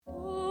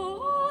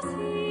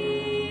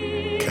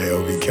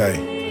Be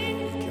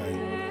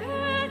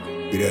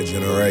that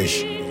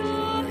generation.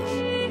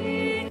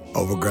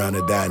 Overground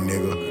to die,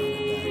 nigga.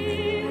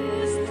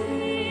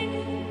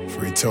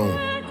 Free tune.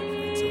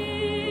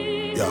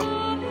 Yo.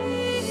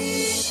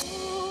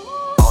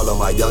 All of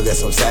my youngest,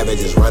 some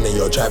savages running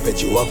your trap,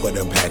 at you up for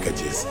them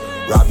packages.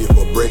 Rob you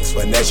for bricks,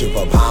 finesse you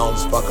for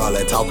pounds. Fuck all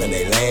that talking,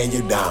 they laying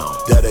you down.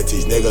 Gotta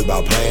teach niggas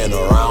about playing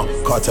around.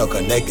 Cartel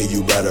connected,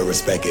 you better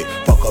respect it.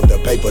 Fuck up the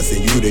paper,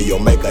 send you to your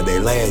maker. They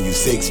laying you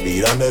 6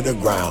 feet under the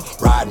ground.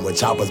 Riding with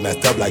choppers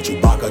messed up like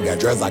Chewbacca. Got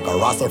dressed like a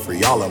roster,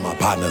 free all of my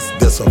partners.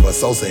 This one for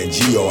Sosa and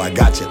Gio, I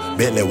got ya.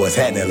 Bentley was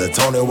happening,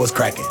 Latonia was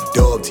cracking.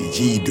 Dub,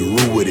 TG,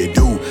 Duru, what it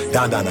do?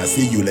 Down, I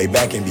see you, lay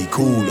back and be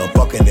cool. I'm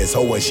fucking this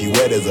hoe when she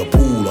wet as a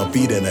pool. I'm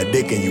feeding her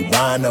dick and you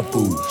buying her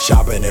food.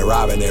 Shopping and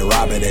robbing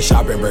and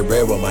shopping, break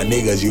bread with my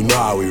niggas, you know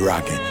how we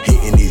rockin'.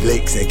 Hitting these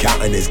licks and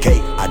counting this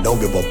cake. I don't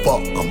give a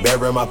fuck, I'm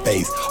burying my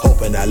face.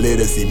 Hoping I live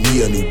to see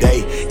me a new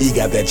day. He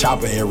got that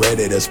chopper and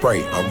ready to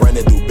spray. I'm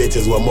running through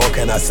bitches, what more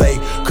can I say?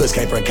 Kush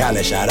came from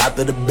Cali, shout out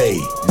to the Bay.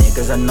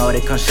 Niggas I know they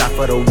come shop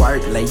for the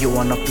work. Lay you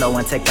on the floor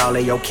and take all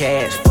of your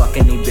cash.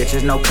 Fucking these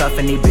bitches, no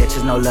cuffing these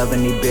bitches, no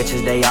loving these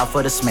bitches, they out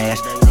for the smash.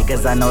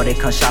 Niggas I know they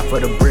come shop for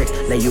the bricks.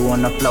 Lay you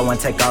on the floor and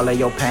take all of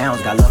your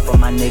pounds. Got love for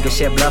my niggas,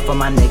 shed blood for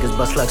my niggas,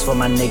 bust slugs for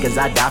my niggas,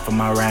 I die for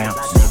my rounds.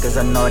 Niggas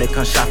I know they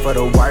come shop for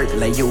the work.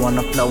 Lay you on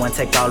the floor and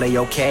take all of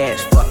your cash.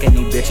 Fucking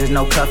these bitches,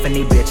 no cuffing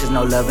these bitches,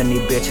 no loving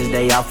these bitches,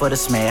 they out for the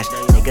smash.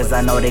 Niggas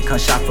I know they come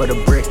shop for the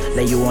bricks.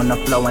 Lay you on the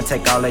floor and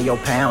take all of your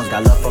pounds.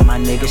 Got love for my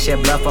niggas,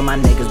 shed blood for my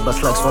niggas, bust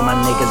slugs for my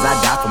niggas,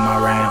 I die for my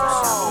rounds.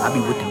 I be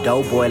with the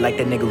dope boy like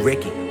that nigga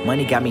Ricky.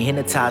 Money got me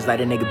hypnotized like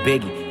that nigga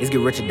Biggie. It's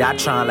get rich or die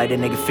trying like that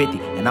nigga 50.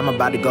 And I'm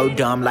about to go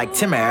dumb like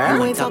Timmer.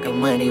 You ain't talking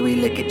money, we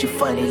look at you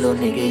funny, little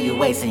nigga, you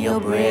wasting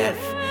your breath.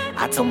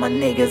 I told my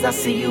niggas I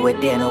see you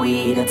at dinner, we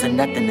eat until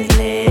nothing is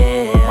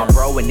left. My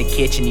bro in the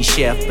kitchen, he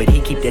chef, but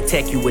he keep that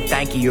tech, you would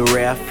thank you,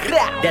 ref.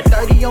 That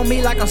 30 on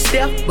me like I'm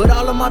Steph, but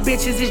all of my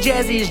bitches is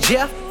Jazzy, is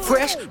Jeff.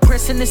 Fresh,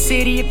 Prince in the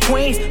city of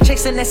Queens,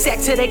 chasing that sack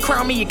till they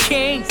crown me a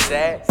king.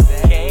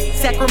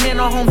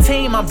 Sacramento home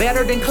team, I'm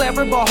better than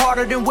clever, but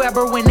harder than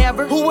Weber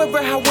whenever.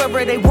 Whoever,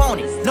 however they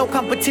want it. No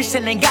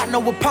competition, ain't got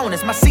no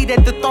opponents. My seat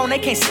at the throne, they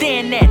can't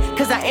stand that.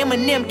 Cause I am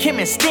Eminem, Kim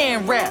and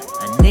Stan rap.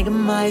 A nigga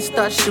might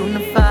start shooting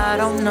a fire, I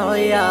don't know,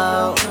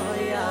 yo.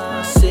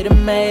 My city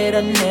made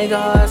a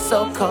nigga heart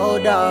so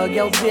cold, dog.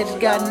 Yo, bitch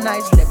got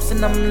nice lips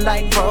and I'm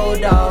like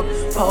road dog.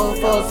 Pole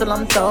foes till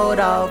I'm throwed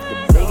off.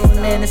 The biggest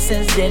menace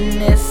since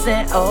Dennis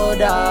and old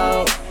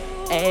dog.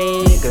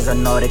 Ayy, niggas I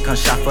know they come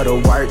shop for the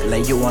work.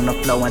 Lay you on the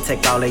floor and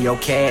take all of your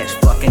cash.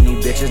 Fucking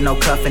these bitches, no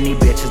cuffing these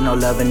bitches, no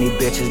loving these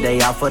bitches, they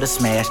out for the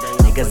smash.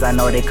 Niggas I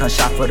know they come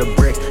shop for the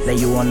bricks. Lay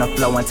you on the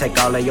floor and take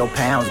all of your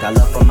pounds. Got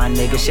love for my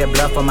niggas, shed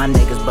blood for my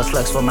niggas, bust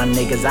slugs for my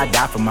niggas, I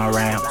die for my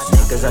rounds.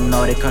 Niggas I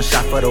know they come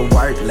shop for the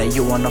work. Lay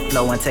you on the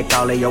floor and take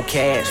all of your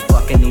cash.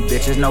 Fucking these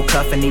bitches, no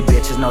cuffing these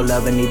bitches, no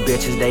loving these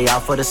bitches, they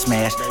out for the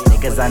smash.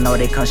 Niggas I know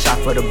they come shop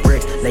for the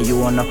bricks. Lay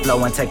you on the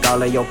floor and take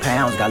all of your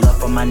pounds. Got love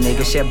for my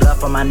niggas, shed blood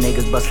for my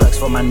niggas, bust slugs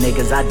for my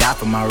niggas, I die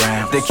for my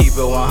rounds. To keep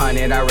it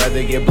 100, I'd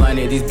rather get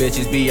blunted. These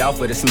bitches be out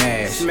for the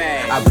smash.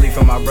 I bleed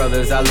for my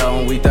brothers, I love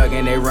when we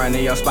thuggin', they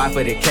runnin' your spot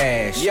for the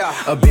cash.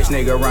 A bitch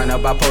nigga run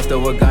up, I post her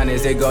with gun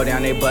as they go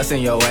down, they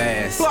bustin' your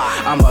ass.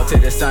 I'm up to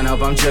the sun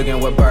up, I'm juggin'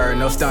 with Bird,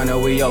 no stunner,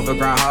 we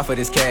overground hard for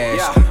this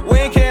cash. We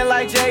ain't kidding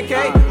like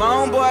JK, my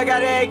own boy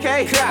got an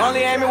AK.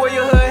 Only aiming where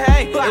your hood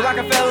hang. They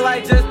Rockefeller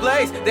like just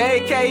blaze. The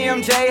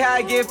AKMJ, how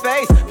I get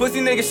face. Pussy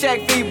nigga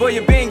Shaq feet, boy,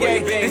 you been gay.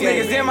 These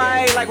niggas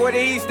MIA like where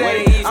the East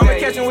stay. I'ma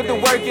catch him with the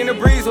work in the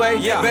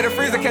breezeway. Better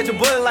freeze or catch a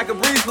bullet like a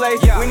breeze play.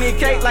 We need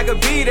cake like a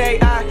B-day.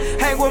 I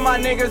hang with my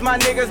niggas,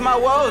 my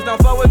woes.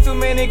 Don't fuck with too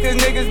many cause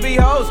niggas be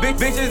hoes.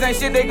 Bitches ain't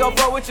shit, they go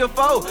fuck with your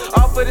foe.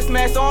 Off for the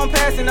smash, so I'm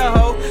passing the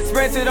hoe.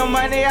 Sprint to the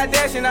money, I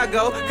dash and I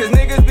go. Cause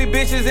niggas be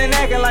bitches and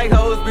acting like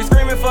hoes. Be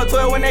screaming for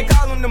 12 when they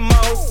call them the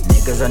most.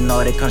 Niggas I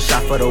know they come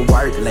shop for the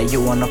work. Lay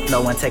you on the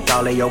floor and take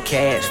all of your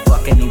cash.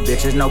 Fucking these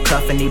bitches, no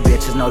cuffing these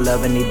bitches, no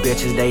loving these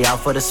bitches, they out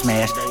for the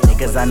smash.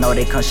 Niggas I know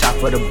they come shop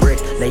for the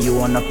bricks. Lay you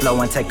on the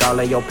floor and take all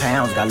of your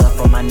pounds. Got love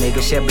for my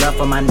niggas, shed blood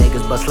for my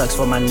niggas, bust slugs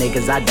for my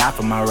niggas, I die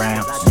for my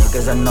rounds.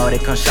 Niggas I know they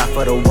come shop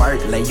for the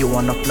work. Lay you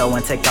on the floor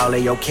and take all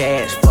of your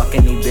cash.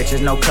 Fucking these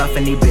bitches, no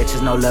cuffing these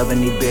bitches, no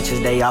loving these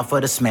bitches, they out for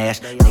the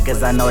smash.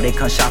 Niggas I know they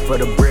come shop for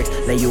the bricks.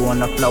 Lay you on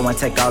the floor and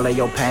take all of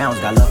your pounds.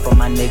 Got love for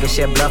my niggas,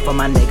 shed blood for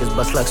my niggas,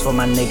 bust slugs for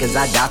my niggas,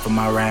 I die for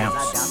my rounds.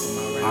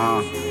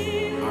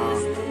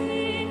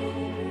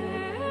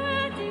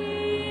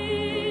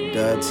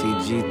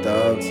 TG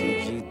Thug.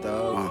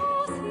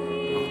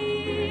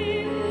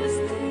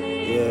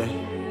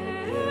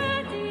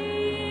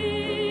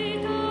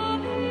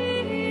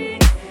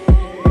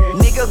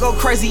 Nigga nigga go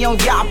crazy on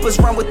yappers,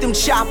 run with them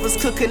choppers,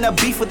 cooking up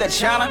beef with that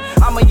China.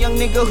 I'm a young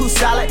nigga who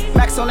solid,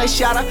 max on that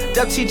shotter,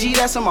 WTG,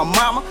 that's on my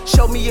mama.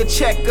 Show me a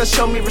check or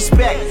show me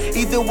respect.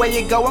 Either way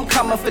you go, I'm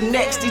coming for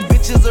next. These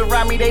bitches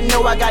around me, they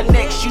know I got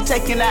next. You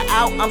taking her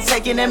out, I'm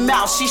taking them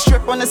out. She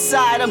strip on the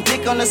side, I'm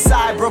dick on the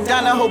side. Broke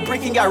down the whole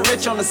brick and got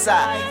rich on the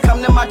side.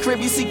 Come to my crib,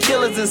 you see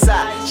killers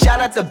inside. Shout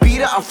out to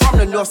Beater, I'm from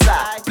the north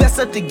side. Bless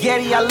up the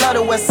Getty, I love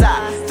the west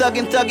side.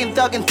 Thuggin', thuggin',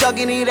 thuggin',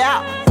 thuggin' it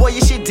out. Boy,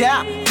 your shit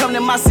down. Come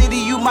to my city,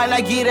 you might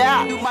not get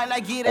out. You might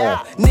not get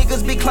out.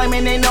 Niggas be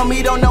claiming they know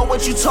me, don't know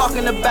what you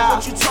talking about.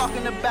 What you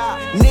talking about?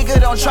 Nigga,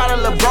 don't try to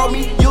libro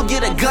me. You'll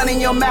get a gun in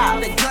your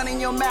mouth. A gun in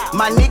your mouth.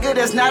 My nigga,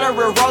 that's not a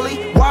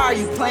rollie. Why are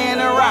you playing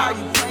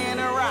around?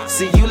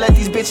 See, you let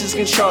these bitches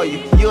control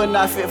you. You are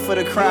not fit for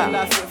the crime.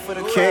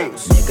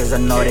 Kings. Niggas, I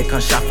know they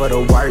come shop for the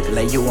work.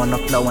 Lay you on the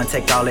floor and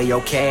take all of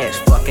your cash.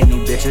 Fucking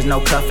these bitches,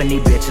 no cuffing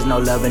these bitches, no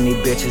loving these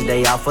bitches.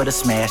 They out for the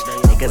smash.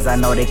 Niggas, I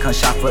know they come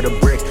shop for the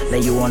bricks. Lay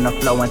you on the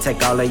floor and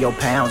take all of your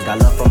pounds. Got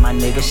love for my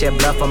niggas, shed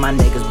blood for my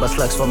niggas, but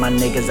slugs for my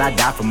niggas. I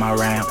die for my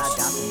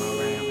rounds.